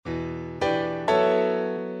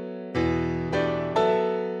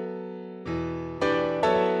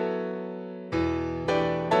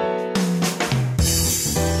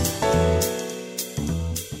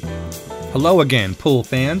Hello again, pool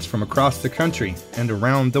fans from across the country and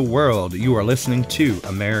around the world. You are listening to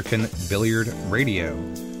American Billiard Radio.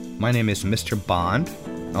 My name is Mr. Bond.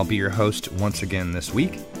 I'll be your host once again this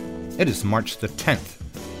week. It is March the 10th,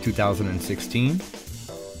 2016,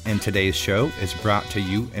 and today's show is brought to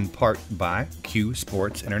you in part by Q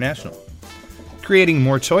Sports International, creating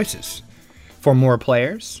more choices for more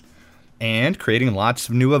players and creating lots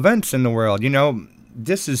of new events in the world. You know,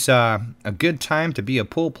 this is a good time to be a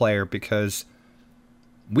pool player because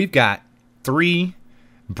we've got three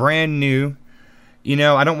brand new,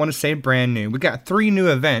 I don't want to say brand new. We've got three new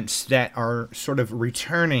events that are sort of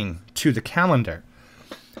returning to the calendar.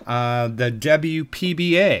 The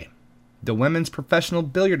WPBA, the Women's Professional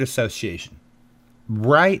Billiard Association.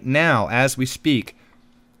 Right now, as we speak,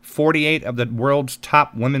 48 of the world's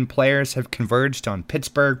top women players have converged on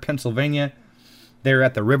Pittsburgh, Pennsylvania. They're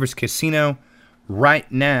at the Rivers Casino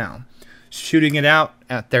right now, shooting it out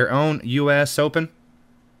at their own U.S. Open.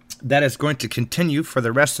 That is going to continue for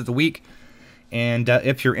the rest of the week. And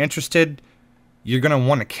if you're interested, you're going to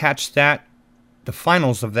want to catch the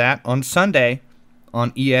finals of that on Sunday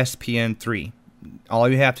on ESPN3. All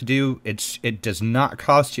you have to do, it does not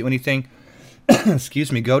cost you anything.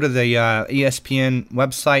 Excuse me, go to the ESPN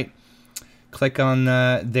website, click on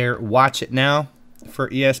their Watch It Now for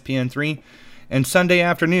ESPN3, and Sunday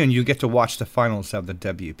afternoon you get to watch the finals of the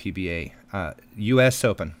WPBA U.S.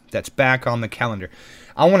 Open. That's back on the calendar.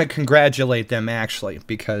 I want to congratulate them, actually,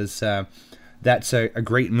 because that's a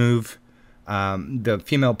great move. The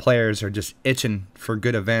female players are just itching for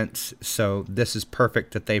good events, so this is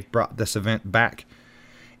perfect that they've brought this event back.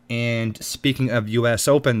 And speaking of U.S.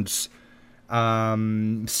 Opens,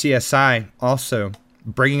 CSI also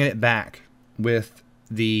bringing it back with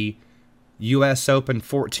the U.S. Open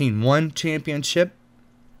 14-1 championship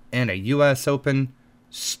and a U.S. Open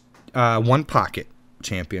one pocket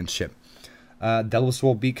championship. Those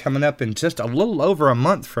will be coming up in just a little over a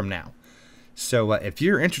month from now. So if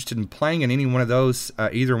you're interested in playing in any one of those,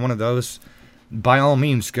 either one of those, by all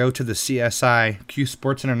means, go to the CSI Q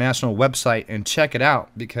Sports International website and check it out,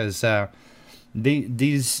 because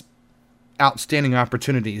these outstanding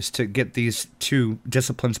opportunities to get these two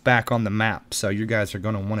disciplines back on the map. So you guys are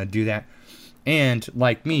going to want to do that. And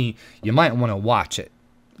like me, you might want to watch it.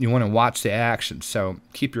 You want to watch the action. So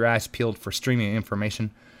keep your eyes peeled for streaming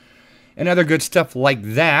information and other good stuff like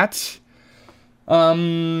that.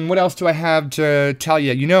 What else do I have to tell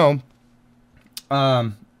you?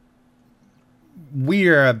 We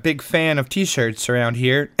are a big fan of t-shirts around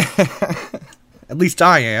here. At least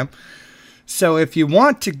I am. So if you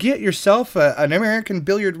want to get yourself an American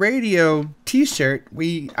Billiard Radio t-shirt,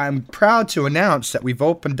 I'm proud to announce that we've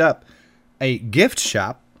opened up a gift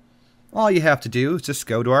shop. All you have to do is just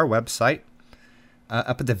go to our website.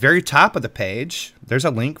 Up at the very top of the page, there's a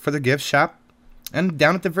link for the gift shop. And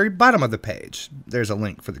down at the very bottom of the page, there's a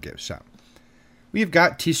link for the gift shop. We've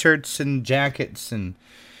got t-shirts and jackets and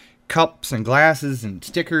cups and glasses and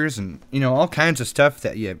stickers and, all kinds of stuff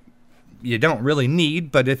that you don't really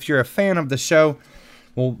need. But if you're a fan of the show,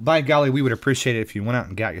 well, by golly, we would appreciate it if you went out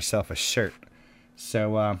and got yourself a shirt.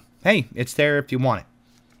 So, hey, it's there if you want it.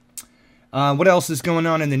 What else is going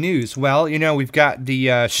on in the news? Well, we've got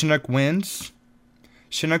the Chinook Winds.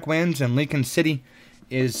 Chinook Winds in Lincoln City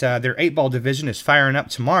is their 8-ball division is firing up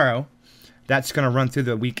tomorrow. That's going to run through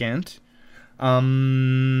the weekend.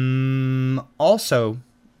 Also,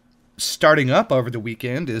 starting up over the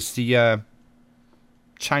weekend is the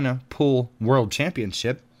China Pool World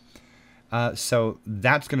Championship. So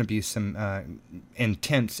that's going to be some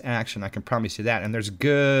intense action, I can promise you that. And there's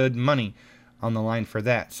good money on the line for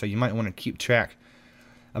that. So you might want to keep track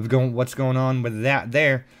of what's going on with that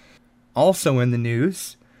there. Also in the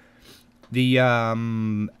news, the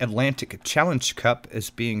Atlantic Challenge Cup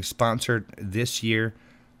is being sponsored this year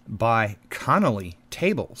by Connolly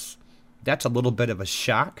Tables. That's a little bit of a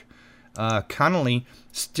shock. Connolly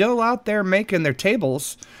still out there making their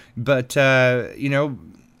tables, but we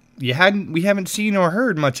haven't seen or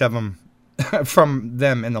heard much of them from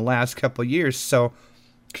them in the last couple of years. So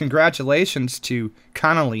congratulations to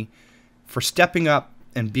Connolly for stepping up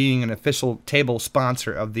and being an official table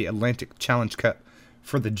sponsor of the Atlantic Challenge Cup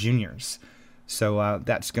for the juniors. So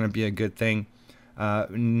that's going to be a good thing,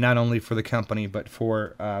 not only for the company, but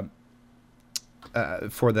for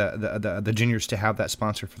the juniors to have that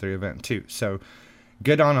sponsor for their event too. So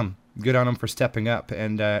good on them. Good on them for stepping up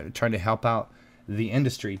and trying to help out the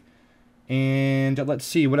industry. And let's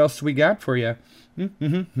see, what else we got for you?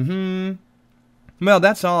 Well,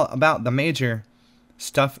 that's all about the major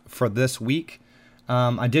stuff for this week.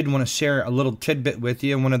 I did want to share a little tidbit with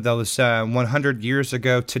you. One of those 100 years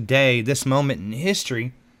ago today, this moment in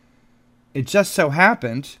history, it just so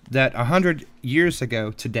happened that 100 years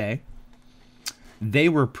ago today, they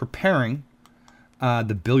were preparing,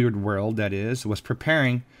 the billiard world, that is, was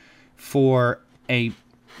preparing for a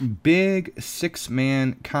big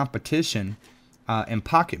 6-man competition in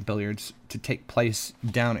pocket billiards to take place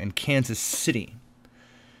down in Kansas City.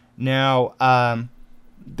 Now,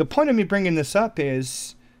 the point of me bringing this up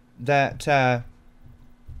is that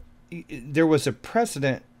there was a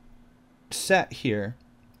precedent set here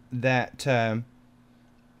that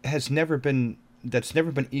that's never been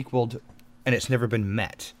equaled, and it's never been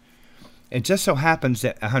met. It just so happens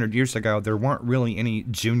that 100 years ago there weren't really any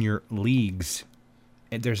junior leagues.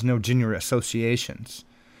 There's no junior associations.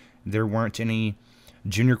 There weren't any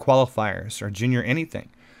junior qualifiers or junior anything.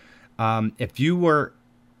 If you were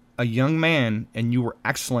a young man and you were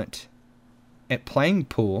excellent at playing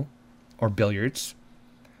pool or billiards,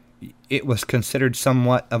 it was considered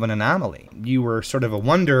somewhat of an anomaly. You were sort of a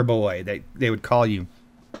wonder boy, they would call you.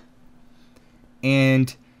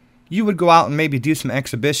 And you would go out and maybe do some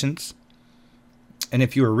exhibitions. And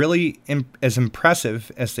if you were really as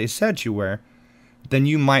impressive as they said you were, then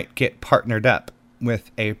you might get partnered up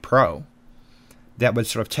with a pro that would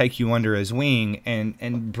sort of take you under his wing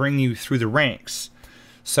and bring you through the ranks.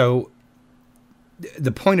 So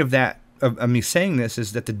the point of that, of me saying this,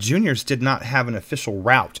 is that the juniors did not have an official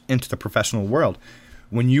route into the professional world.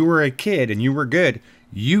 When you were a kid and you were good,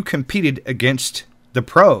 you competed against the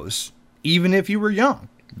pros, even if you were young.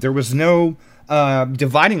 There was no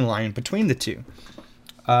dividing line between the two.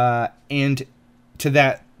 And to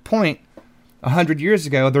that point, 100 years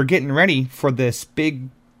ago, they're getting ready for this big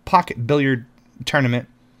pocket billiard tournament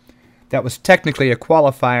that was technically a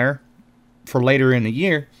qualifier for later in the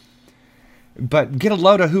year. But get a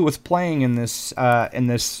load of who was playing in this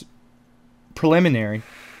preliminary.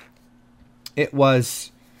 It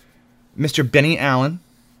was Mr. Benny Allen.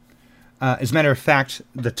 As a matter of fact,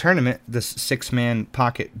 the tournament, this 6-man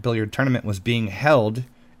pocket billiard tournament, was being held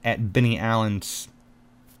at Benny Allen's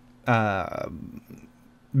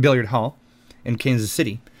billiard hall in Kansas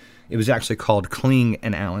City. It was actually called Kling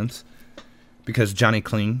and Allen's because Johnny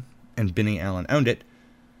Kling and Benny Allen owned it.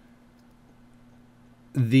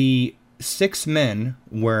 The 6 men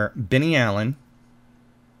were Benny Allen,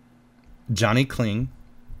 Johnny Kling,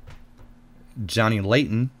 Johnny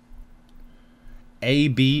Layton,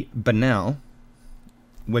 A.B. Bunnell,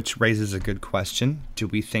 which raises a good question. Do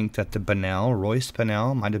we think that the Bunnell, Royce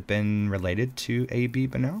Bunnell, might have been related to A.B.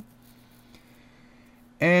 Bunnell?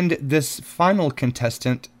 And this final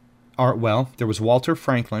contestant, there was Walter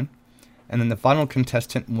Franklin, and then the final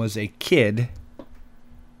contestant was a kid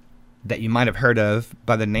that you might have heard of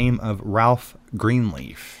by the name of Ralph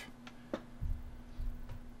Greenleaf.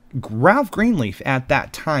 Ralph Greenleaf at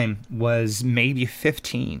that time was maybe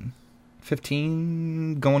 15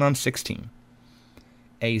 going on 16.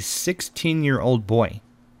 A 16-year-old boy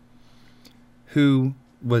who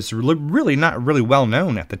was really not really well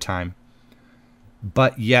known at the time,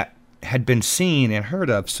 but yet had been seen and heard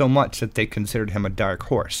of so much that they considered him a dark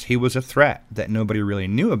horse. He was a threat that nobody really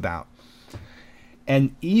knew about.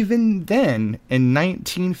 And even then, in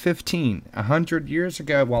 1915, 101 years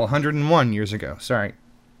ago,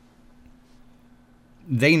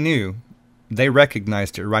 they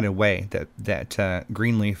recognized it right away that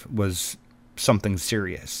Greenleaf was something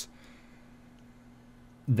serious.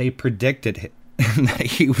 They predicted that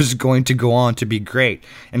he was going to go on to be great.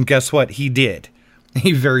 And guess what? He did.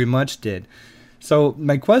 He very much did. So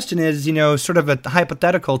my question is, sort of a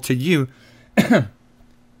hypothetical to you,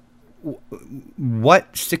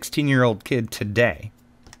 what 16-year-old kid today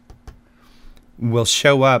will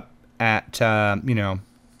show up at, I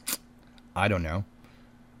don't know,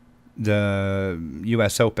 the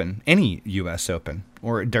U.S. Open, any U.S. Open,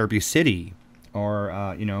 or at Derby City, or,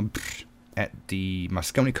 at the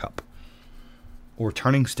Moscone Cup, or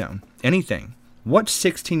Turning Stone, anything. What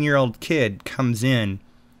 16-year-old kid comes in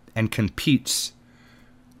and competes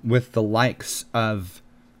with the likes of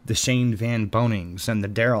the Shane Van Bonings and the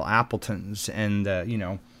Daryl Appletons and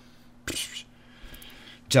the,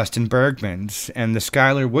 Justin Bergmans and the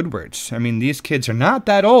Skylar Woodwards? I mean, these kids are not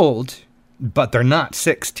that old, but they're not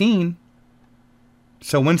 16.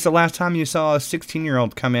 So when's the last time you saw a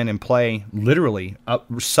 16-year-old come in and play literally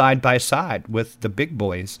up side by side with the big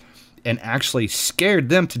boys and actually scared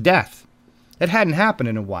them to death? It hadn't happened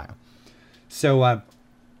in a while. So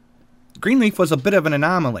Greenleaf was a bit of an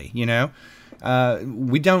anomaly,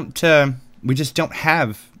 We just don't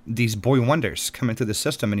have these boy wonders coming through the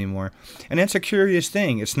system anymore. And that's a curious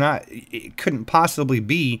thing. It couldn't possibly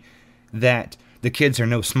be that the kids are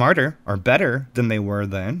no smarter or better than they were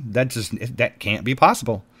then. That can't be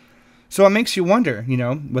possible. So it makes you wonder,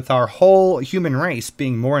 with our whole human race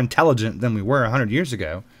being more intelligent than we were 100 years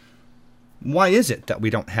ago, why is it that we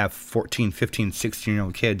don't have 14, 15,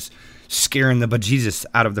 16-year-old kids scaring the bejesus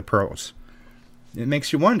out of the pros? It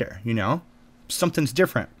makes you wonder, something's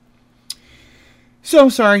different. So,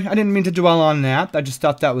 sorry, I didn't mean to dwell on that. I just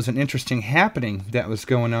thought that was an interesting happening that was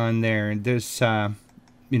going on there. There's, kind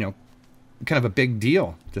of a big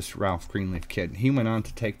deal, this Ralph Greenleaf kid. He went on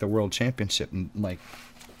to take the world championship,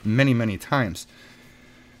 many, many times.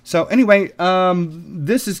 So anyway,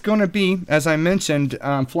 this is going to be, as I mentioned,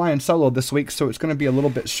 flying solo this week, so it's going to be a little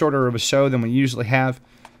bit shorter of a show than we usually have.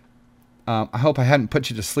 I hope I hadn't put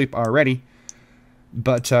you to sleep already,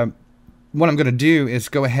 but what I'm going to do is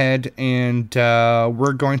go ahead and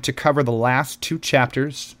we're going to cover the last 2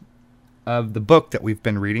 chapters of the book that we've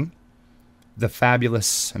been reading, The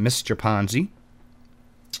Fabulous Mr. Ponzi,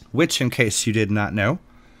 which, in case you did not know,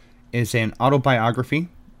 is an autobiography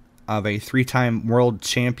of a 3-time world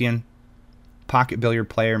champion pocket billiard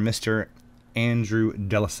player, Mr. Andrew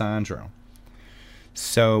D'Alessandro.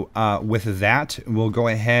 So with that, we'll go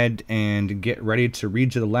ahead and get ready to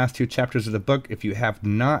read you the last 2 chapters of the book. If you have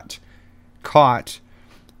not caught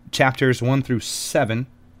chapters 1 through 7,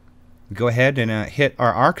 go ahead and hit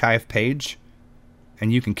our archive page,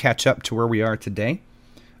 and you can catch up to where we are today.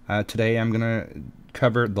 Today I'm going to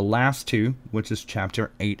cover the last 2, which is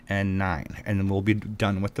chapter 8 and 9, and then we'll be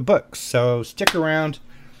done with the book. So stick around,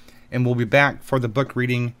 and we'll be back for the book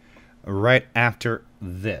reading right after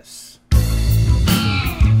this.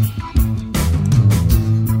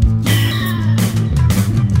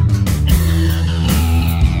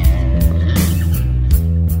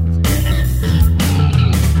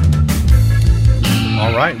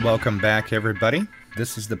 All right, welcome back, everybody.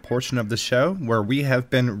 This is the portion of the show where we have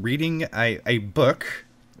been reading a book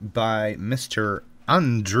by Mr.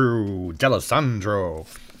 Andrew D'Alessandro.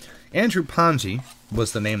 Andrew Ponzi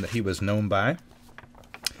was the name that he was known by,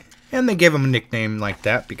 and they gave him a nickname like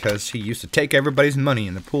that because he used to take everybody's money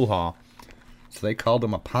in the pool hall, so they called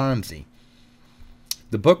him a Ponzi.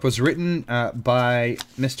 The book was written by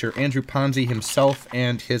Mr. Andrew Ponzi himself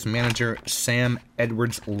and his manager, Sam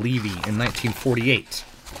Edwards Levy, in 1948.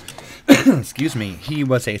 Excuse me. He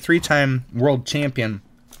was a 3-time world champion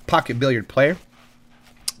pocket billiard player.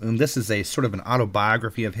 And this is a sort of an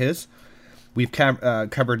autobiography of his. We've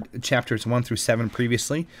covered chapters 1 through 7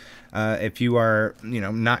 previously. If you are,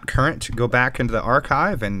 not current, go back into the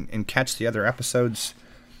archive and catch the other episodes,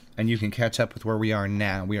 and you can catch up with where we are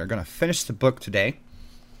now. We are going to finish the book today.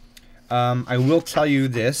 I will tell you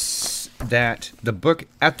this, that the book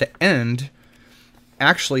at the end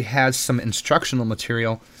actually has some instructional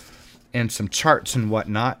material and some charts and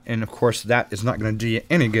whatnot, and of course that is not going to do you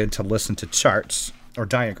any good to listen to charts or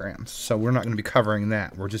diagrams, so we're not going to be covering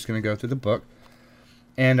that. We're just going to go through the book.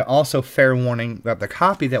 And also, fair warning that the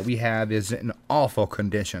copy that we have is in awful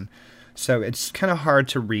condition, so it's kind of hard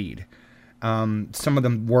to read. Some of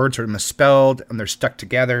the words are misspelled and they're stuck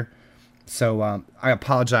together, so I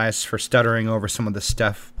apologize for stuttering over some of the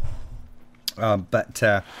stuff, but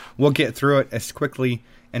we'll get through it as quickly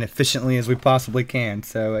and efficiently as we possibly can.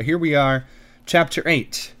 So here we are, chapter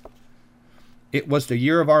 8. It was the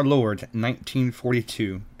year of our Lord,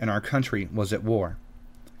 1942, and our country was at war.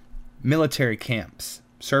 Military camps,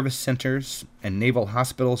 service centers, and naval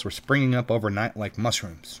hospitals were springing up overnight like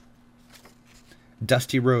mushrooms.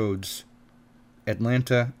 Dusty roads,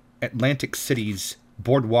 Atlantic cities,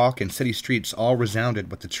 boardwalk, and city streets all resounded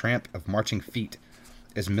with the tramp of marching feet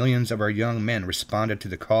as millions of our young men responded to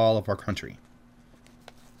the call of our country.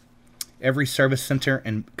 Every service center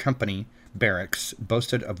and company barracks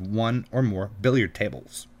boasted of 1 or more billiard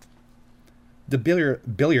tables. The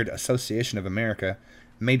Billiard Association of America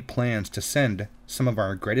made plans to send some of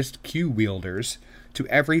our greatest cue wielders to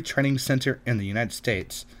every training center in the United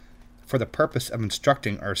States for the purpose of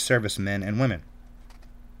instructing our servicemen and women.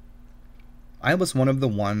 I was one of the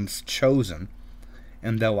ones chosen,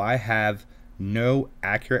 and though I have no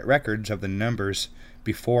accurate records of the numbers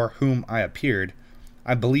before whom I appeared,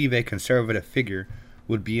 I believe a conservative figure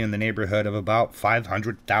would be in the neighborhood of about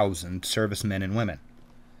 500,000 servicemen and women.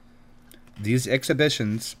 These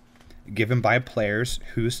exhibitions, given by players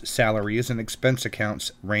whose salaries and expense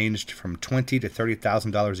accounts ranged from $20,000 to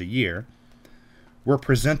 $30,000 a year, were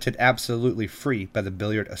presented absolutely free by the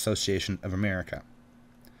Billiard Association of America.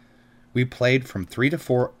 We played from 3 to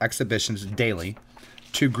 4 exhibitions daily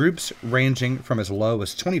to groups ranging from as low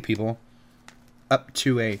as 20 people up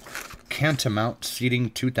to a cantonment seating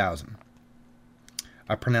 2,000.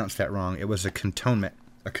 I pronounced that wrong. It was a cantonment.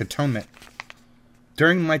 A cantonment.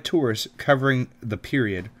 During my tours covering the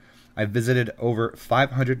period, I visited over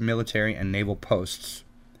 500 military and naval posts,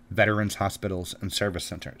 veterans hospitals, and service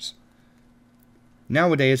centers.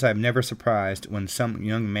 Nowadays, I'm never surprised when some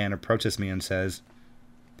young man approaches me and says,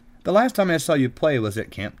 "The last time I saw you play was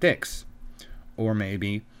at Camp Dix." Or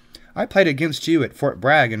maybe, "I played against you at Fort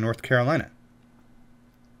Bragg in North Carolina."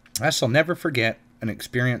 I shall never forget an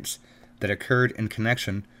experience that occurred in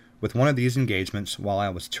connection with one of these engagements while I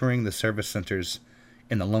was touring the service centers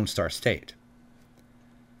in the Lone Star State.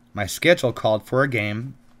 My schedule called for a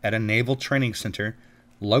game at a naval training center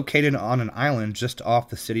located on an island just off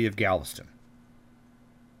the city of Galveston.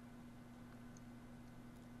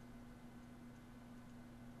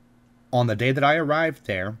 On the day that I arrived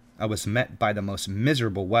there, I was met by the most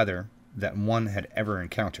miserable weather that one had ever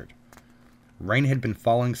encountered. Rain had been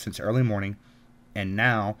falling since early morning, and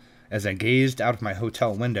now, as I gazed out of my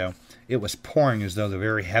hotel window, it was pouring as though the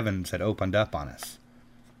very heavens had opened up on us.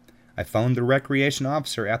 I phoned the recreation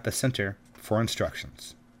officer at the center for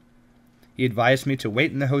instructions. He advised me to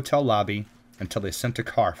wait in the hotel lobby until they sent a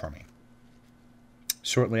car for me.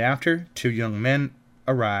 Shortly after, 2 young men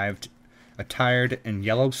arrived, attired in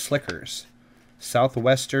yellow slickers,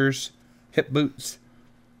 southwesters, hip boots,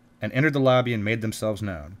 and entered the lobby and made themselves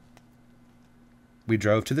known. We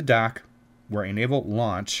drove to the dock, where a naval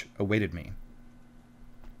launch awaited me.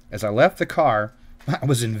 As I left the car, I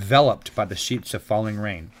was enveloped by the sheets of falling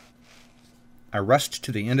rain. I rushed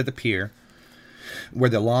to the end of the pier, where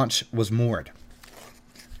the launch was moored.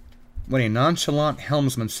 When a nonchalant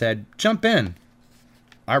helmsman said, "Jump in,"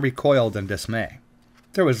 I recoiled in dismay.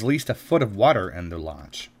 There was at least a foot of water in the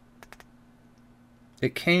launch.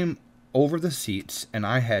 It came over the seats, and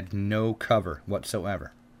I had no cover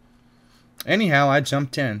whatsoever. Anyhow, I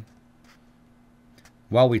jumped in.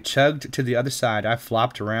 While we chugged to the other side, I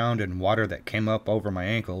flopped around in water that came up over my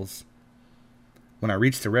ankles. When I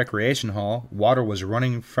reached the recreation hall, water was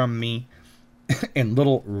running from me in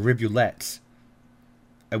little rivulets.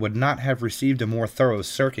 I would not have received a more thorough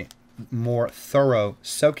soaking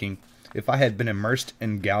if I had been immersed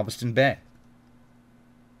in Galveston Bay.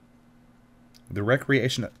 The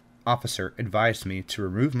recreation officer advised me to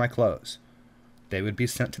remove my clothes. They would be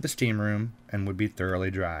sent to the steam room and would be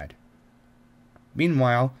thoroughly dried.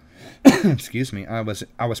 Meanwhile,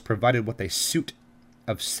 I was provided with a suit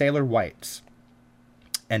of sailor whites,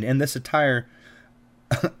 and in this attire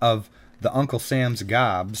of the Uncle Sam's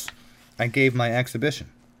gobs, I gave my exhibition.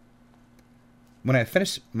 When I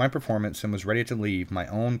finished my performance and was ready to leave, my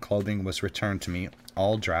own clothing was returned to me,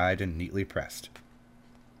 all dried and neatly pressed.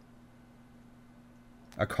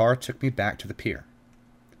 A car took me back to the pier.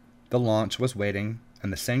 The launch was waiting,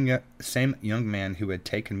 and the same young man who had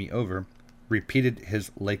taken me over repeated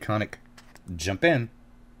his laconic, "Jump in."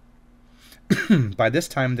 By this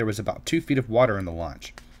time, there was about 2 feet of water in the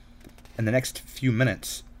launch. In the next few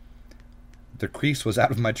minutes, the crease was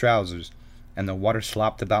out of my trousers, and the water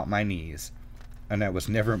slopped about my knees, and I was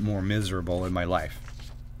never more miserable in my life.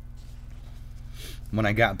 When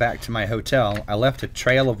I got back to my hotel, I left a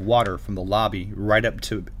trail of water from the lobby right up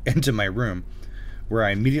into my room, where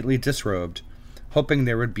I immediately disrobed, hoping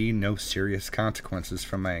there would be no serious consequences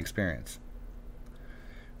from my experience.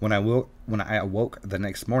 When I awoke the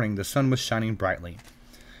next morning, the sun was shining brightly.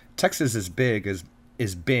 Texas is big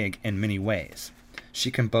in many ways. She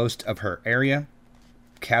can boast of her area,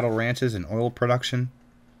 cattle ranches, and oil production,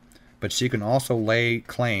 but she can also lay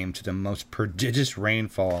claim to the most prodigious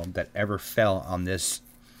rainfall that ever fell on this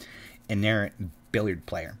inerrant billiard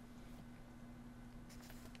player.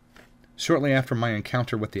 Shortly after my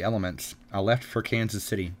encounter with the elements, I left for Kansas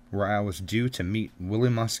City, where I was due to meet Willie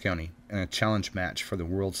Mosconi in a challenge match for the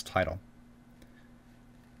world's title.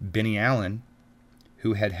 Benny Allen,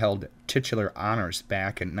 who had held titular honors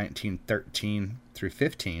back in 1913 through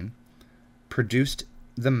 15, produced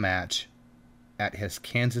the match at his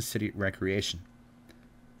Kansas City recreation.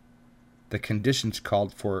 The conditions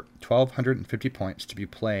called for 1,250 points to be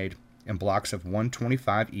played in blocks of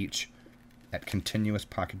 125 each at continuous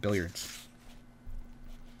pocket billiards.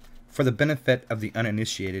 For the benefit of the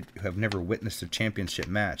uninitiated who have never witnessed a championship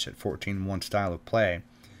match at 14-1 style of play,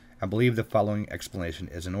 I believe the following explanation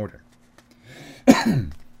is in order.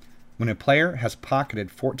 When a player has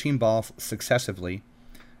pocketed 14 balls successively,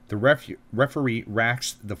 the referee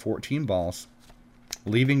racks the 14 balls,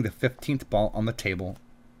 leaving the 15th ball on the table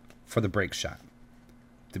for the break shot.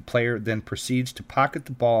 The player then proceeds to pocket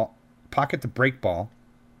the break ball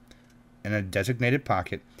in a designated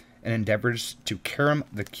pocket and endeavors to carom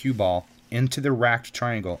the cue ball into the racked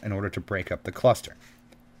triangle in order to break up the cluster.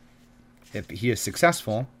 If he is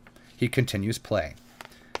successful, he continues play,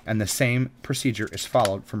 and the same procedure is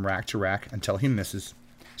followed from rack to rack until he misses,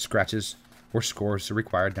 scratches, or scores the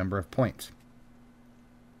required number of points.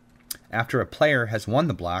 After a player has won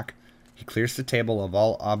the block, he clears the table of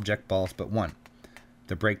all object balls but one,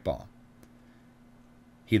 the break ball.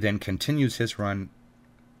 He then continues his run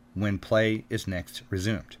when play is next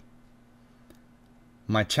resumed.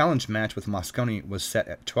 My challenge match with Mosconi was set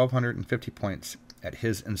at 1,250 points at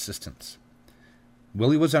his insistence.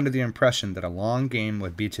 Willie was under the impression that a long game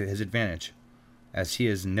would be to his advantage, as he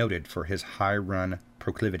is noted for his high run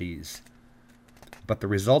proclivities. But the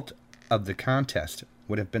result of the contest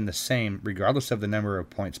would have been the same regardless of the number of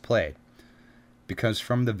points played, because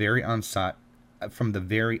from the very outset,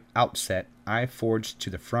 I forged to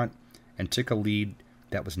the front and took a lead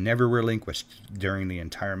that was never relinquished during the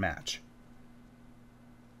entire match.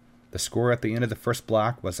 The score at the end of the first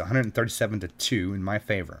block was 137-2 in my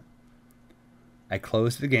favor. I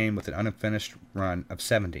closed the game with an unfinished run of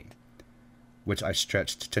 70, which I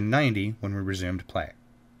stretched to 90 when we resumed play.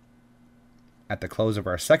 At the close of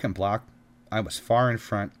our second block, I was far in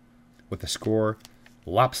front with the score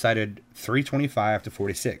lopsided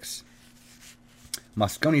 325-46.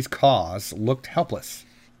 Mosconi's cause looked hopeless.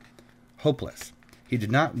 He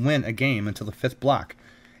did not win a game until the fifth block,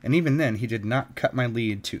 and even then he did not cut my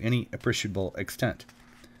lead to any appreciable extent.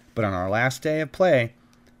 But on our last day of play,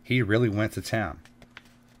 he really went to town.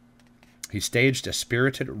 He staged a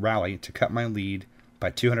spirited rally to cut my lead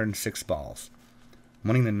by 206 balls,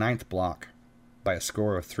 winning the ninth block by a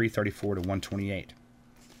score of 334-128.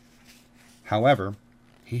 However,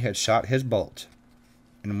 he had shot his bolt,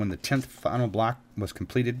 and when the 10th final block was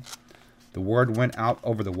completed, the word went out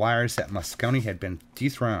over the wires that Mosconi had been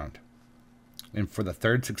dethroned. And for the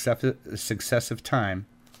third successive time,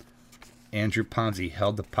 Andrew Ponzi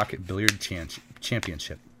held the pocket billiard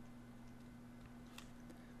championship.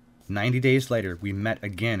 90 days later, we met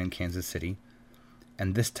again in Kansas City,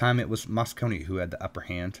 and this time it was Mosconi who had the upper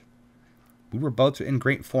hand. We were both in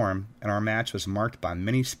great form, and our match was marked by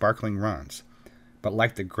many sparkling runs. But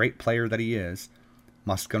like the great player that he is,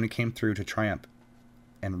 Mosconi came through to triumph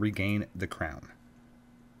and regain the crown.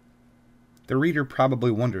 The reader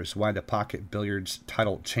probably wonders why the pocket billiards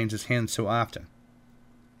title changes hands so often.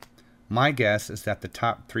 My guess is that the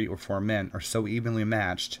top 3 or 4 men are so evenly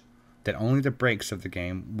matched that only the breaks of the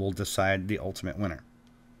game will decide the ultimate winner.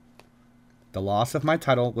 The loss of my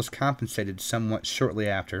title was compensated somewhat shortly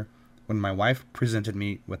after, when my wife presented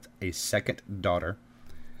me with a second daughter,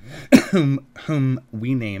 whom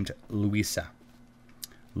we named Louisa.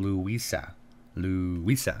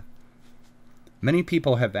 Many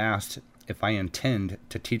people have asked if I intend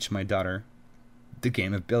to teach my daughter the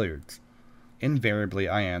game of billiards. Invariably,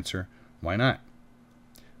 I answer, why not?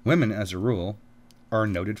 Women, as a rule, are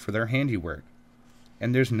noted for their handiwork,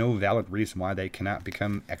 and there's no valid reason why they cannot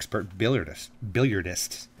become expert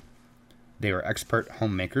billiardists. They are expert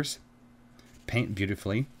homemakers, paint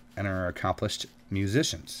beautifully, and are accomplished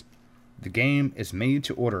musicians. The game is made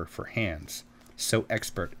to order for hands so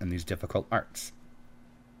expert in these difficult arts.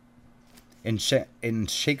 In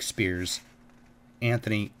Shakespeare's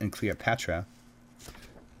Antony and Cleopatra,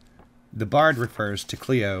 the bard refers to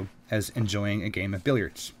Cleo as enjoying a game of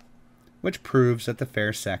billiards, which proves that the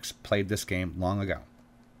fair sex played this game long ago.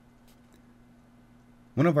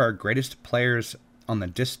 One of our greatest players on the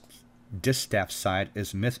distaff side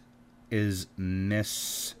is Miss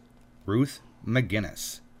Ruth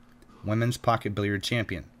McGinnis, women's pocket billiard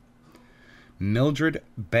champion. Mildred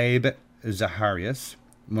Babe Zaharias,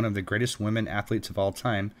 one of the greatest women athletes of all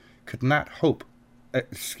time, could not cope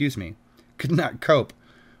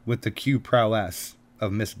with the cue prowess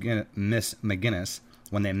of Miss McGinnis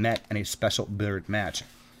when they met in a special billiard match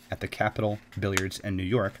at the Capitol Billiards in New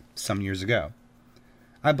York some years ago.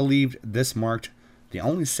 I believed this marked the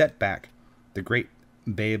only setback the great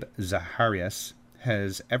Babe Zaharias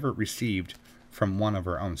has ever received from one of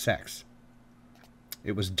her own sex.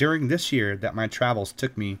 It was during this year that my travels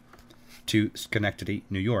took me to Schenectady,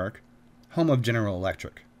 New York, home of General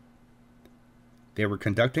Electric. They were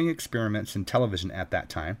conducting experiments in television at that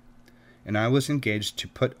time, and I was engaged to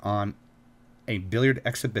put on a billiard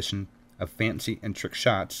exhibition of fancy and trick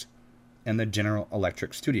shots in the General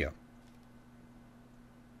Electric studio.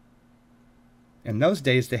 In those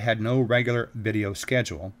days, they had no regular video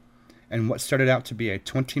schedule, and what started out to be a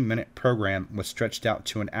 20-minute program was stretched out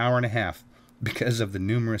to an hour and a half because of the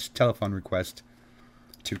numerous telephone requests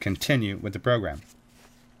to continue with the program.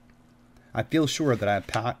 I feel sure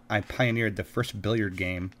that I pioneered the first billiard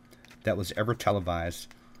game that was ever televised,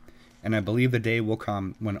 and I believe the day will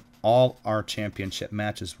come when all our championship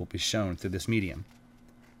matches will be shown through this medium.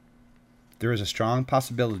 There is a strong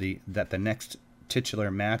possibility that the next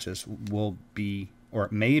titular matches will be or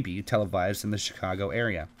may be televised in the Chicago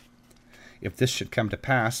area. If this should come to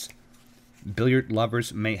pass, billiard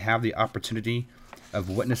lovers may have the opportunity of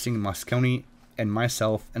witnessing Mosconi and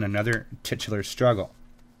myself in another titular struggle.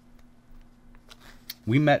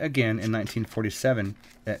 We met again in 1947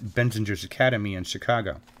 at Benzinger's Academy in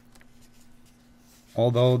Chicago.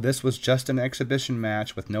 Although this was just an exhibition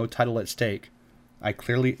match with no title at stake, I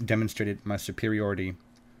clearly demonstrated my superiority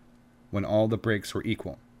when all the breaks were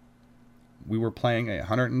equal. We were playing a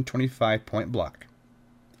 125-point block.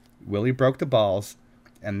 Willie broke the balls,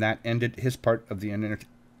 and that ended his part of the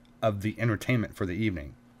entertainment for the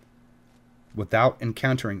evening. Without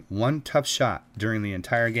encountering one tough shot during the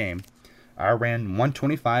entire game, I ran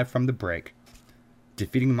 125 from the break,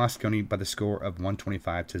 defeating Mosconi by the score of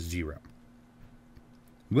 125-0.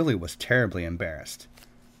 Willie was terribly embarrassed.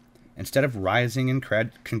 Instead of rising and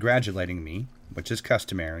congratulating me, which is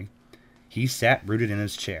customary, he sat rooted in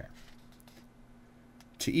his chair.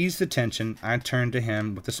 To ease the tension, I turned to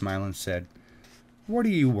him with a smile and said, "What are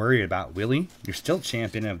you worried about, Willie? You're still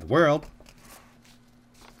champion of the world."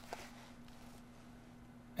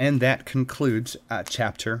 And that concludes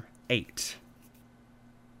Chapter 8.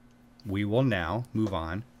 We will now move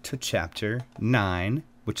on to Chapter 9,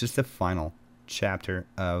 which is the final chapter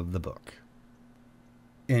of the book.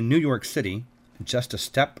 In New York City, just a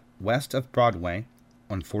step west of Broadway,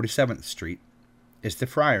 on 47th Street, is the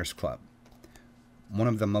Friars Club, one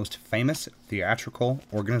of the most famous theatrical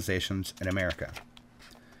organizations in America.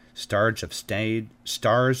 Stars of stage,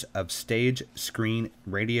 screen,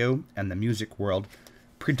 radio, and the music world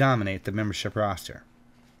predominate the membership roster.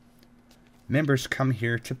 Members come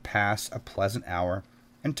here to pass a pleasant hour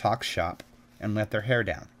and talk shop and let their hair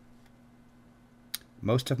down.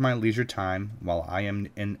 Most of my leisure time while I am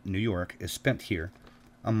in New York is spent here,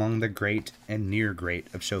 among the great and near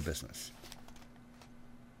great of show business.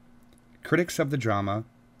 Critics of the drama,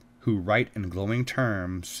 who write in glowing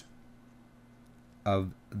terms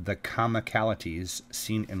of the comicalities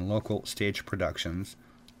seen in local stage productions,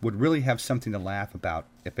 would really have something to laugh about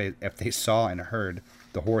if they saw and heard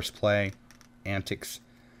the horseplay, antics,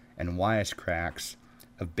 and wisecracks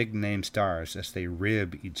of big-name stars as they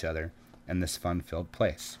rib each other in this fun-filled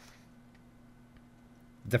place.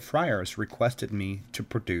 The Friars requested me to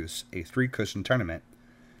produce a three-cushion tournament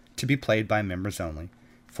to be played by members only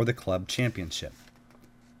for the club championship.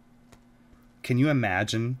 Can you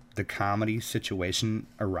imagine the comedy situation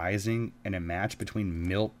arising in a match between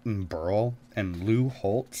Milton Berle and Lou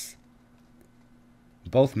Holtz?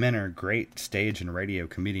 Both men are great stage and radio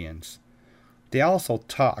comedians. They also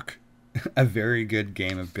talk a very good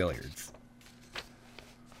game of billiards.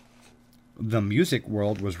 The music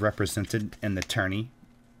world was represented in the tourney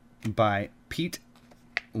by Pete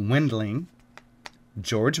Wendling,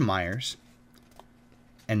 George Myers,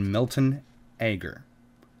 and Milton Ager,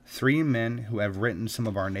 three men who have written some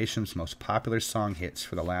of our nation's most popular song hits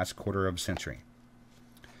for the last quarter of a century.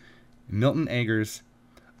 Milton Ager's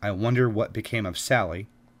I Wonder What Became of Sally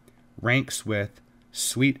ranks with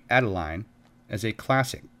Sweet Adeline as a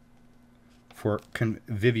classic for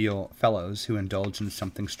convivial fellows who indulge in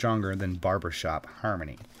something stronger than barbershop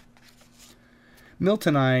harmony.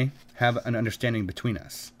 Milton and I have an understanding between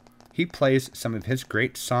us. He plays some of his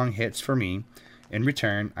great song hits for me. In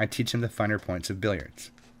return, I teach him the finer points of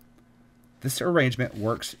billiards. This arrangement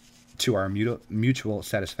works to our mutual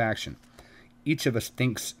satisfaction. Each of us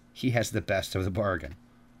thinks he has the best of the bargain.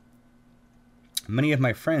 Many of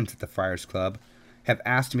my friends at the Friars Club have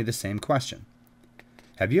asked me the same question.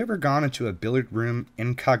 Have you ever gone into a billiard room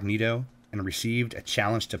incognito and received a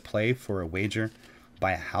challenge to play for a wager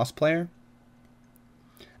by a house player?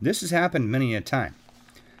 This has happened many a time.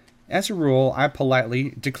 As a rule, I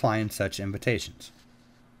politely decline such invitations.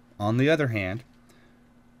 On the other hand,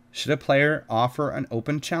 should a player offer an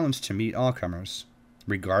open challenge to meet all comers,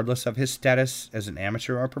 regardless of his status as an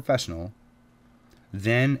amateur or professional,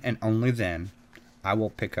 then and only then I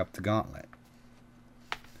will pick up the gauntlet.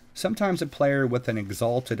 Sometimes a player with an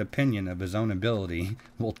exalted opinion of his own ability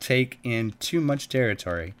will take in too much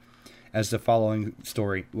territory, as the following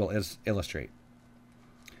story will illustrate.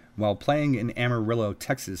 While playing in Amarillo,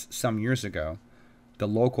 Texas some years ago, the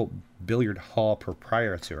local billiard hall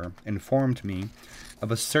proprietor informed me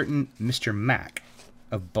of a certain Mr. Mack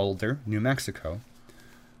of Boulder, New Mexico,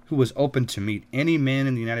 who was open to meet any man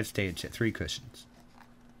in the United States at three cushions.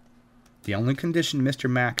 The only condition Mr.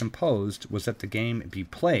 Mack imposed was that the game be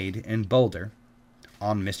played in Boulder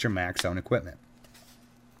on Mr. Mack's own equipment.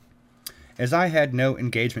 As I had no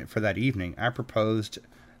engagement for that evening, I proposed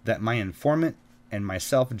that my informant and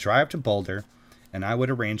myself drive to Boulder, and I would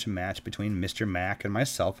arrange a match between Mr. Mack and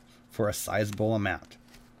myself for a sizable amount.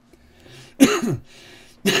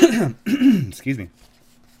 Excuse me.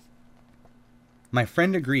 My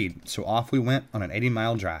friend agreed, so off we went on an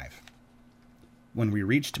 80-mile drive. When we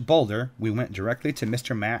reached Boulder, we went directly to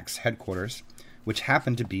Mr. Mack's headquarters, which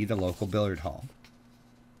happened to be the local billiard hall.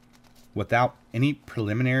 Without any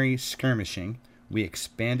preliminary skirmishing, we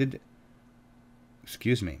explained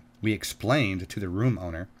to the room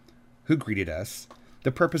owner, who greeted us,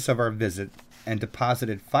 the purpose of our visit, and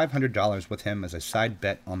deposited $500 with him as a side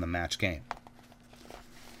bet on the match game.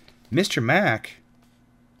 Mr. Mack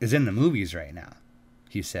is in the movies right now,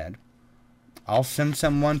 he said. I'll send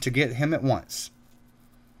someone to get him at once.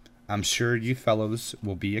 I'm sure you fellows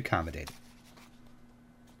will be accommodated.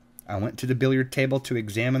 I went to the billiard table to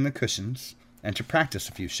examine the cushions and to practice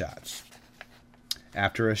a few shots.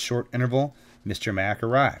 After a short interval, Mr. Mack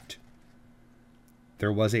arrived.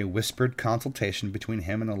 There was a whispered consultation between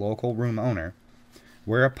him and the local room owner,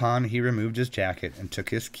 whereupon he removed his jacket and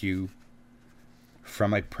took his cue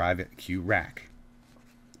from a private cue rack.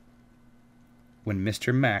 When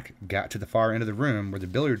Mr. Mack got to the far end of the room where the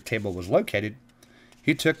billiard table was located,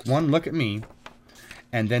 he took one look at me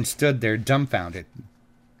and then stood there dumbfounded.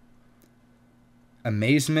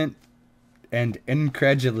 Amazement and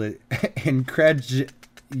incredulity,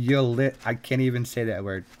 I can't even say that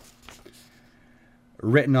word,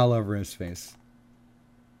 written all over his face.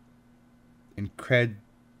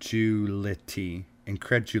 Incredulity.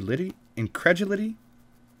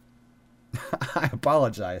 I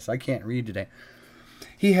apologize. I can't read today.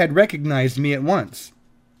 He had recognized me at once.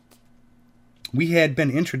 We had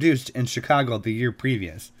been introduced in Chicago the year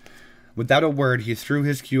previous. Without a word, he threw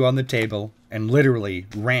his cue on the table and literally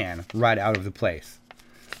ran right out of the place.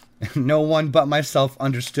 No one but myself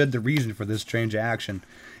understood the reason for this strange action,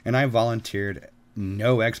 and I volunteered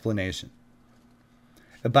no explanation.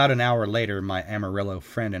 About an hour later, my Amarillo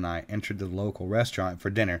friend and I entered the local restaurant for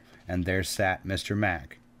dinner, and there sat Mr.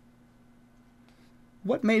 Mack.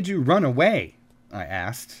 "What made you run away?" I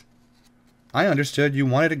asked. "I understood you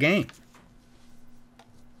wanted a game."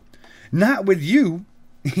 "Not with you,"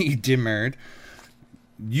 he demurred.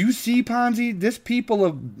 "You see, Ponzi,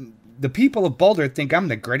 the people of Boulder think I'm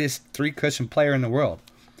the greatest three-cushion player in the world.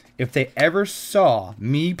 If they ever saw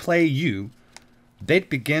me play you, they'd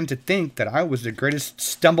begin to think that I was the greatest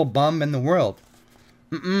stumblebum in the world.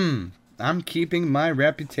 I'm keeping my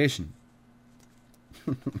reputation."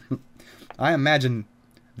 I imagine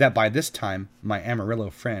that by this time, my Amarillo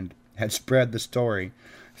friend had spread the story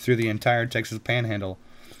through the entire Texas Panhandle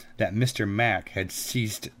that Mr. Mack had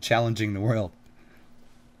ceased challenging the world.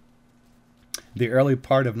 The early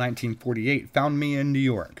part of 1948 found me in New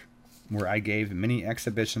York, where I gave many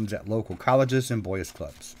exhibitions at local colleges and boys'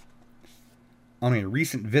 clubs. On a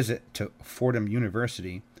recent visit to Fordham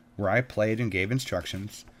University, where I played and gave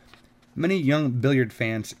instructions, many young billiard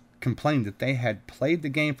fans complained that they had played the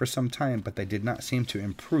game for some time, but they did not seem to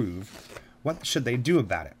improve. What should they do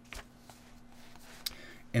about it?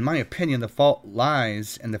 In my opinion, the fault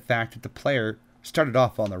lies in the fact that the player started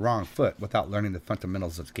off on the wrong foot without learning the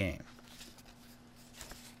fundamentals of the game.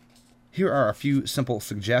 Here are a few simple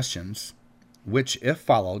suggestions, which, if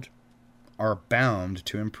followed, are bound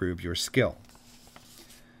to improve your skill.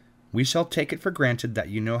 We shall take it for granted that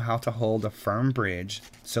you know how to hold a firm bridge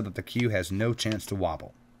so that the cue has no chance to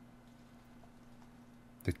wobble.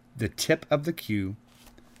 The tip of the cue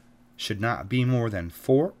should not be more than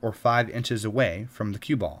 4 or 5 inches away from the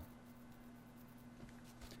cue ball.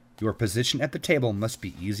 Your position at the table must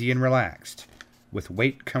be easy and relaxed, with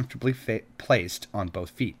weight comfortably placed on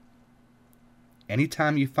both feet.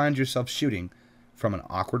 Anytime you find yourself shooting from an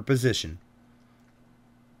awkward position,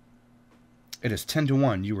 it is 10 to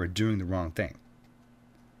 1 you are doing the wrong thing.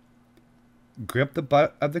 Grip the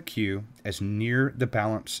butt of the cue as near the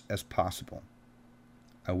balance as possible.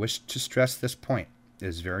 I wish to stress this point. It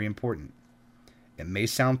is very important. It may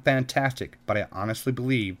sound fantastic, but I honestly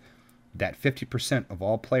believe that 50% of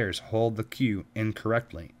all players hold the cue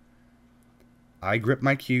incorrectly. I grip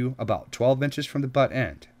my cue about 12 inches from the butt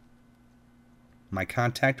end. My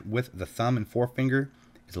contact with the thumb and forefinger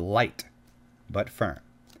is light, but firm.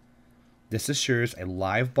 This assures a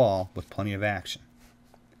live ball with plenty of action.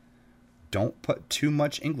 Don't put too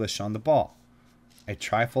much English on the ball. A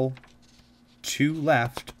trifle to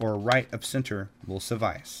left or right of center will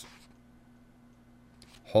suffice.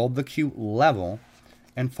 Hold the cue level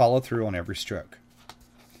and follow through on every stroke.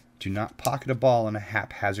 Do not pocket a ball in a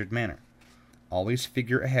haphazard manner. Always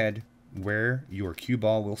figure ahead where your cue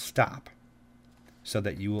ball will stop, so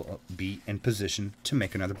that you will be in position to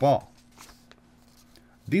make another ball.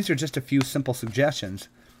 These are just a few simple suggestions,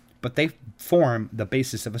 but they form the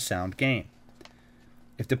basis of a sound game.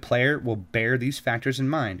 If the player will bear these factors in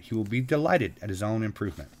mind, he will be delighted at his own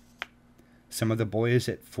improvement. Some of the boys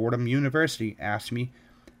at Fordham University asked me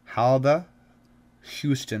how the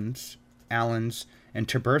Houstons, Allens, and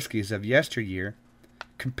Taberskis of yesteryear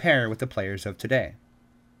compare with the players of today.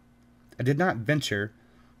 I did not venture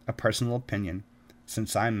a personal opinion,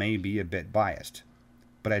 since I may be a bit biased,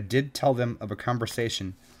 but I did tell them of a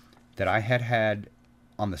conversation that I had had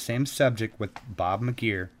on the same subject with Bob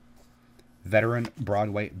McGear, veteran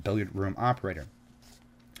Broadway billiard room operator.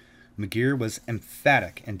 McGear was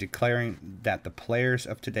emphatic in declaring that the players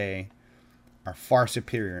of today are far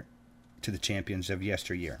superior to the champions of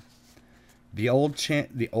yesteryear. The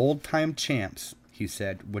old-time champs, he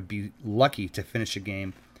said, would be lucky to finish a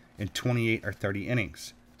game in 28 or 30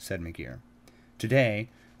 innings, said McGear. Today,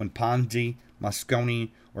 when Ponzi, Mosconi,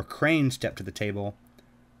 or Crane step to the table,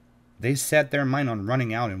 they set their mind on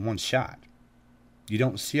running out in one shot. You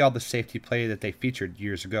don't see all the safety play that they featured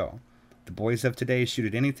years ago. The boys of today shoot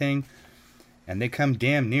at anything, and they come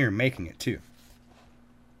damn near making it, too.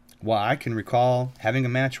 Well, I can recall having a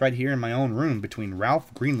match right here in my own room between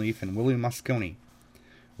Ralph Greenleaf and Willie Mosconi.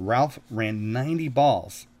 Ralph ran 90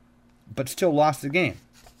 balls, but still lost the game.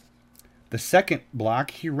 The second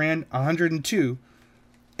block, he ran 102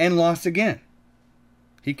 and lost again.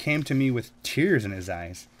 He came to me with tears in his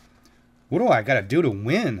eyes. "What do I got to do to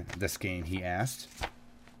win this game?" he asked.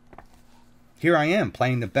 "Here I am,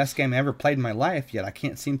 playing the best game I ever played in my life, yet I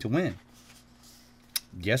can't seem to win."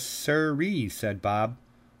 "Yes, sirree," said Bob.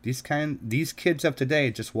 These kids of today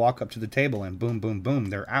just walk up to the table and boom, boom, boom,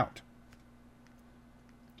 they're out."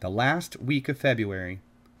 The last week of February,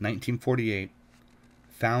 1948,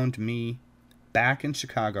 found me back in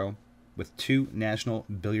Chicago with 2 National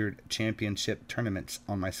Billiard Championship tournaments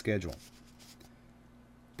on my schedule.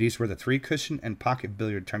 These were the 3-cushion and pocket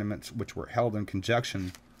billiard tournaments, which were held in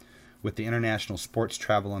conjunction with the International Sports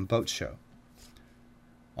Travel and Boat Show.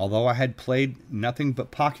 Although I had played nothing but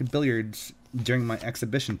pocket billiards during my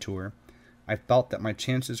exhibition tour, I felt that my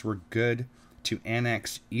chances were good to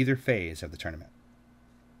annex either phase of the tournament.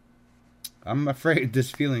 I'm afraid this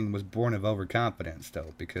feeling was born of overconfidence,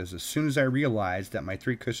 though, because as soon as I realized that my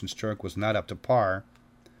 3-cushion stroke was not up to par,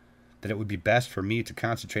 that it would be best for me to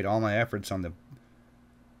concentrate all my efforts on the...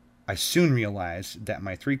 I soon realized that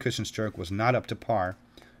my 3-cushion stroke was not up to par,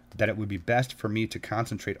 that it would be best for me to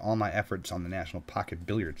concentrate all my efforts on the National Pocket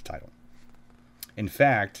Billiards title. In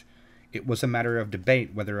fact, it was a matter of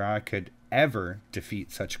debate whether I could ever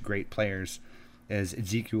defeat such great players as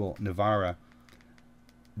Ezequiel Navarra,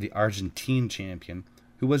 the Argentine champion,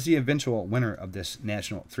 who was the eventual winner of this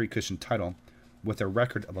national 3-cushion title with a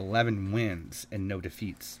record of 11 wins and no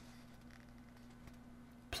defeats.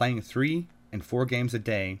 Playing 3 and 4 games a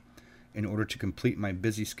day in order to complete my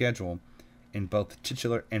busy schedule in both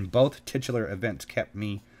titular events kept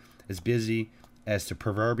me as busy as the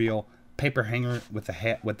proverbial paper hanger with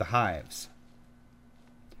the hives.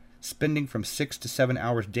 Spending from 6 to 7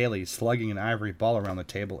 hours daily slugging an ivory ball around the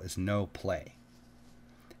table is no play.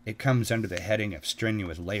 It comes under the heading of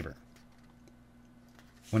strenuous labor.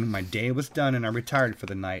 When my day was done and I retired for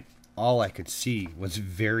the night, all I could see was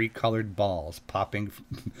vari-colored balls popping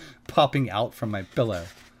out from my pillow.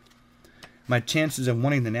 My chances of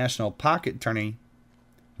winning the National Pocket Tourney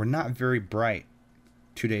were not very bright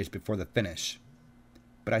 2 days before the finish,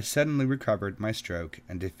 but I suddenly recovered my stroke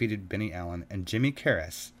and defeated Benny Allen and Jimmy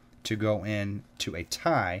Karras to go in to a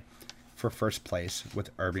tie for first place with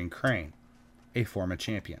Irving Crane, a former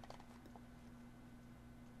champion.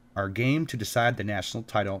 Our game to decide the national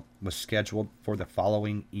title was scheduled for the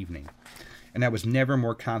following evening, and I was never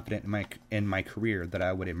more confident in my career that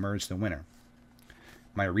I would emerge the winner.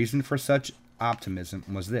 My reason for such optimism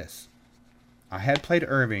was this. I had played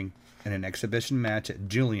Irving in an exhibition match at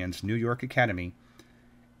Julian's New York Academy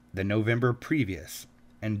the November previous,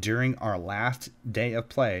 and during our last day of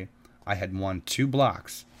play, I had won 2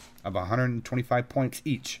 blocks of 125 points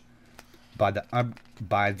each by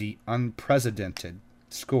the unprecedented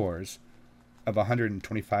scores of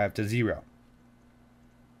 125-0.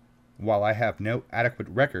 While I have no adequate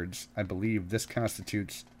records, I believe this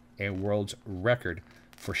constitutes a world's record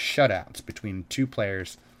for shutouts between 2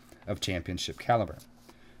 players of championship caliber.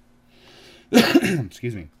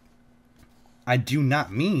 Excuse me. I do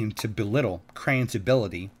not mean to belittle Crane's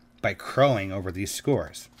ability by crowing over these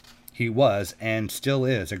scores. He was and still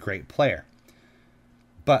is a great player.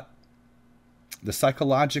 But the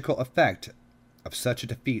psychological effect of such a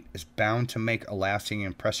defeat is bound to make a lasting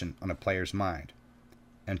impression on a player's mind,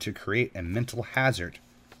 and to create a mental hazard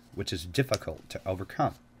which is difficult to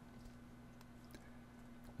overcome.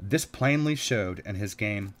 This plainly showed in his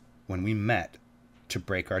game when we met to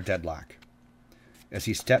break our deadlock. As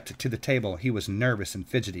he stepped to the table, he was nervous and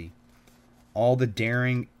fidgety, All the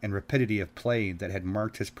daring and rapidity of play that had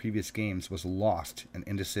marked his previous games was lost in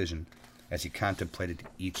indecision as he contemplated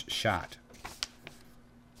each shot.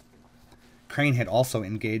 Crane had also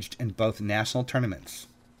engaged in both national tournaments,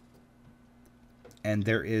 and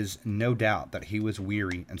there is no doubt that he was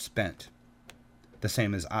weary and spent, the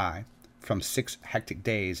same as I, from 6 hectic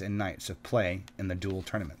days and nights of play in the dual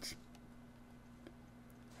tournaments.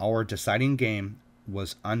 Our deciding game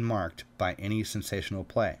was unmarked by any sensational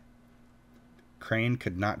play. Crane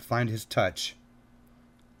could not find his touch.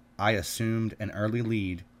 I assumed an early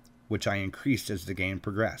lead, which I increased as the game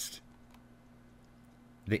progressed.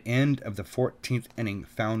 The end of the 14th inning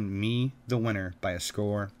found me the winner by a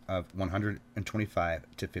score of 125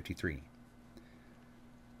 to 53.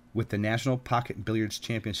 With the National Pocket Billiards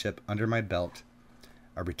Championship under my belt,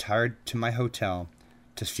 I retired to my hotel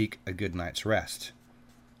to seek a good night's rest.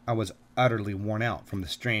 I was utterly worn out from the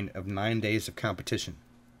strain of 9 days of competition.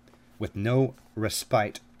 With no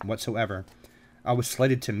respite whatsoever, I was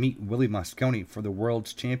slated to meet Willie Mosconi for the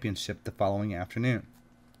World's Championship the following afternoon.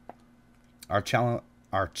 Our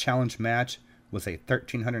challenge match was a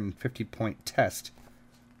 1,350-point test,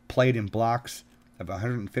 played in blocks of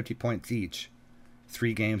 150 points each,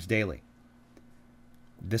 3 games daily.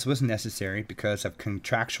 This was necessary because of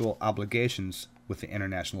contractual obligations with the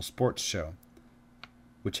International Sports Show,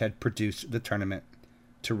 which had produced the tournament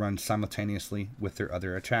to run simultaneously with their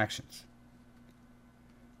other attractions.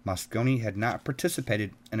 Mosconi had not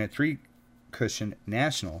participated in a 3-cushion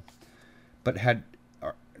national, but had...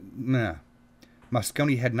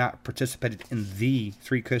 Mosconi had not participated in the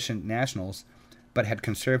 3-cushion nationals, but had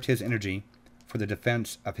conserved his energy for the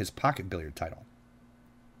defense of his pocket billiard title.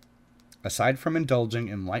 Aside from indulging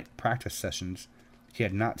in light practice sessions, he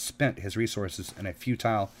had not spent his resources in a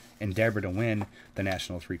futile endeavor to win the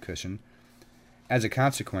national 3-cushion. As a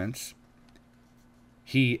consequence,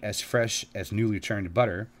 he as fresh as newly churned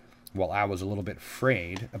butter, while I was a little bit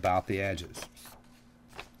frayed about the edges.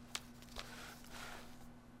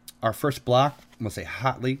 Our first block was a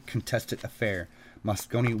hotly contested affair,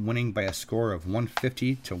 Mosconi winning by a score of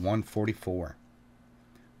 150 to 144.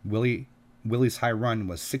 Willie's high run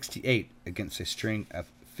was 68 against a string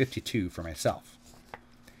of 52 for myself.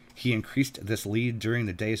 He increased this lead during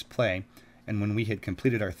the day's play, and when we had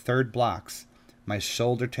completed our 3rd blocks, my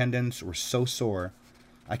shoulder tendons were so sore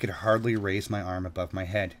I could hardly raise my arm above my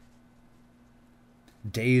head.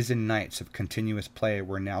 Days and nights of continuous play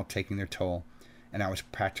were now taking their toll, and I was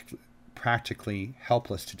practically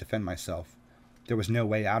helpless to defend myself. There was no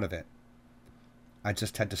way out of it. I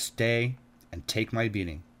just had to stay and take my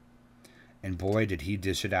beating. And boy, did he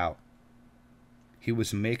dish it out. He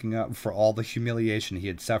was making up for all the humiliation he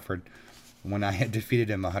had suffered when I had defeated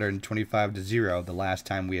him 125 to 0 the last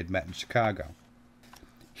time we had met in Chicago.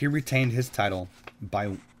 He retained his title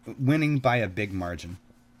by winning by a big margin.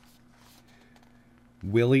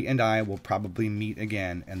 Willie and I will probably meet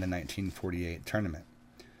again in the 1948 tournament.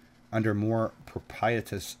 Under more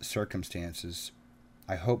propitious circumstances,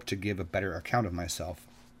 I hope to give a better account of myself.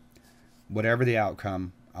 Whatever the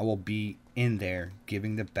outcome, I will be in there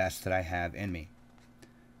giving the best that I have in me.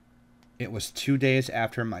 It was 2 days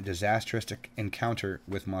after my disastrous encounter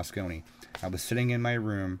with Mosconi. I was sitting in my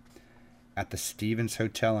room at the Stevens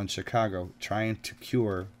Hotel in Chicago trying to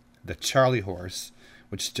cure the Charlie horse,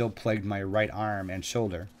 which still plagued my right arm and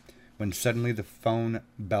shoulder, when suddenly the phone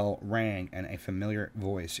bell rang and a familiar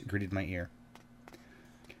voice greeted my ear.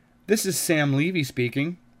 "This is Sam Levy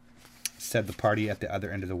speaking," said the party at the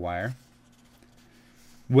other end of the wire.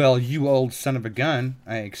 "Well, you old son of a gun,"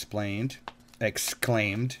 I exclaimed.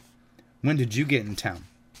 "When did you get in town?"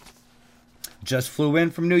 "Just flew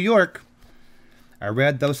in from New York. I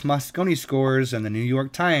read those Mosconi scores in the New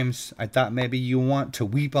York Times. I thought maybe you want to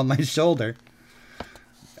weep on my shoulder."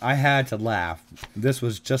 I had to laugh. This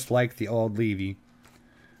was just like the old Levy,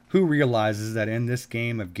 who realizes that in this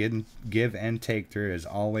game of give and take there is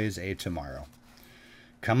always a tomorrow.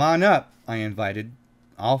 "Come on up," I invited.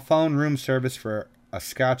 "I'll phone room service for a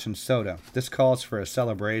scotch and soda. This calls for a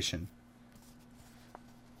celebration."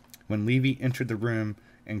 When Levy entered the room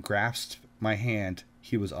and grasped my hand,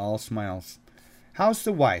 he was all smiles. "How's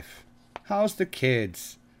the wife? How's the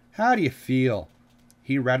kids? How do you feel?"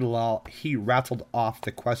 He rattled off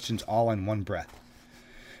the questions all in one breath.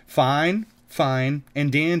 "Fine,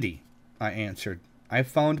 and dandy," I answered. "I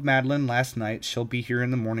phoned Madeline last night. She'll be here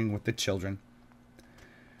in the morning with the children."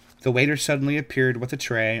 The waiter suddenly appeared with a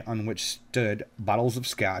tray on which stood bottles of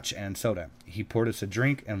scotch and soda. He poured us a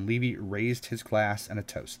drink, and Levy raised his glass in a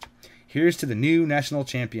toast. "Here's to the new national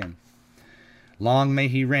champion. Long may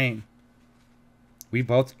he reign." We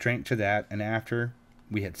both drank to that, and after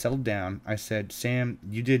we had settled down, I said, "Sam,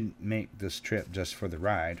 you didn't make this trip just for the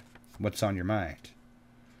ride. What's on your mind?"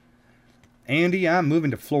 "Andy, I'm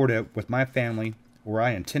moving to Florida with my family, where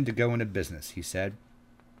I intend to go into business," he said.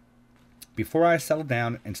 "Before I settle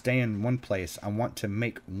down and stay in one place, I want to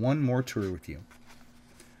make one more tour with you.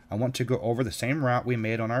 I want to go over the same route we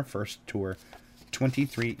made on our first tour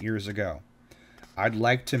 23 years ago. I'd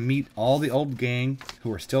like to meet all the old gang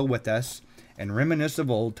who are still with us and reminisce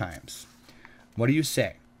of old times. What do you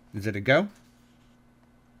say? Is it a go?"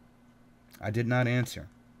 I did not answer.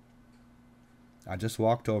 I just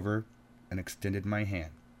walked over and extended my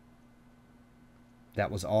hand.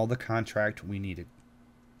 That was all the contract we needed.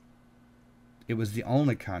 It was the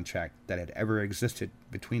only contract that had ever existed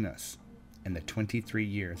between us in the 23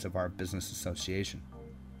 years of our business association.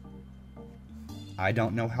 I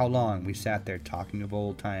don't know how long we sat there talking of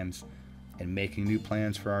old times and making new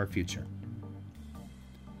plans for our future.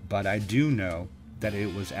 But I do know that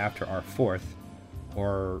it was after our fourth,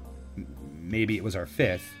 or maybe it was our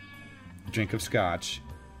fifth, drink of scotch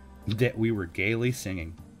that we were gaily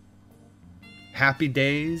singing, "Happy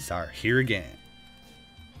days are here again."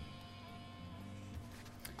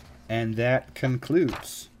 And that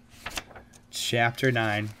concludes Chapter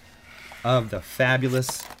 9 of the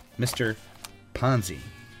fabulous Mr. Ponzi,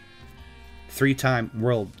 3-time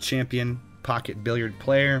world champion pocket billiard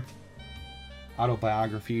player,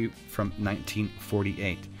 autobiography from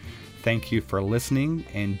 1948. Thank you for listening,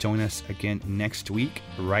 and join us again next week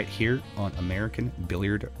right here on American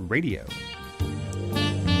Billiard Radio.